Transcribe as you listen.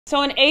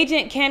So an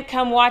agent can't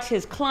come watch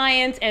his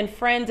clients and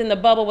friends in the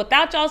bubble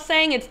without y'all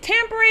saying it's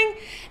tampering?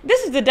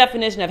 This is the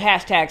definition of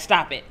hashtag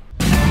stop it.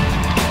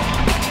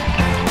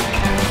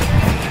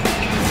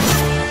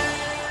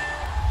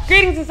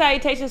 Greetings and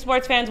salutations,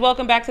 sports fans.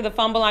 Welcome back to The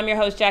Fumble. I'm your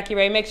host, Jackie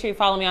Ray. Make sure you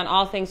follow me on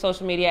all things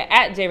social media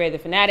at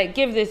JRayTheFanatic.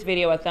 Give this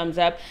video a thumbs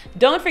up.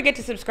 Don't forget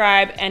to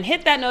subscribe and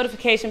hit that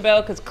notification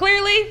bell because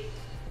clearly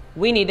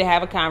we need to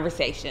have a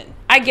conversation.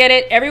 I get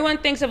it. Everyone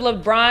thinks of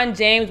LeBron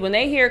James when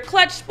they hear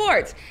Klutch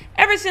Sports,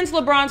 ever since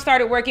LeBron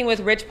started working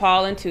with Rich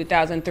Paul in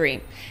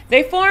 2003.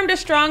 They formed a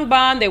strong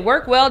bond. They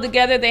work well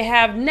together. They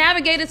have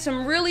navigated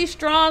some really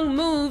strong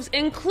moves,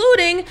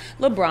 including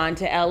LeBron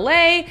to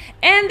LA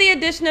and the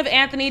addition of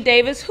Anthony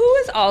Davis, who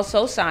is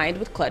also signed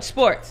with Klutch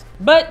Sports.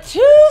 But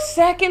 2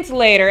 seconds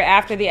later,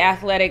 after The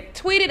Athletic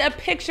tweeted a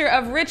picture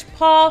of Rich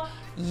Paul,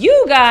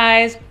 you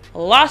guys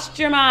lost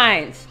your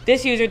minds.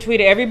 This user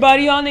tweeted,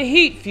 "Everybody on the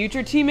Heat,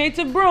 future teammates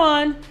of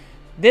Bron."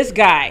 This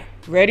guy,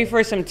 ready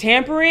for some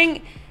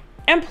tampering?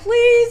 And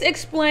please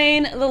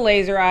explain the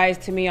laser eyes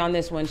to me on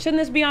this one.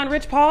 Shouldn't this be on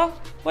Rich Paul?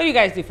 What do you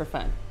guys do for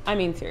fun? I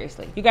mean,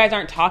 seriously. You guys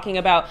aren't talking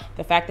about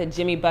the fact that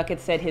Jimmy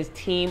Bucket said his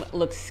team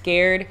looked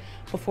scared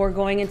before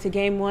going into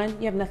game 1?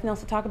 You have nothing else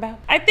to talk about?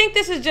 I think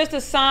this is just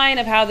a sign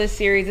of how this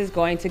series is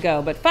going to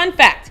go. But fun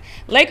fact,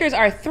 Lakers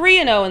are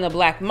 3-0 in the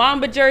Black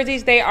Mamba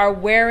jerseys they are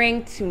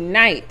wearing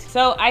tonight.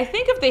 So I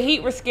think if the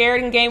Heat were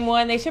scared in game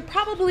 1, they should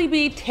probably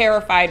be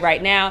terrified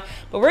right now.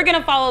 But we're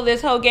gonna follow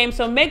this whole game,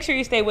 so make sure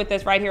you stay with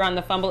us right here on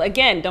The Fumble.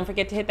 Again, don't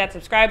forget to hit that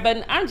subscribe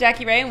button. I'm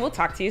Jackie Ray, and we'll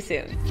talk to you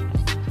soon.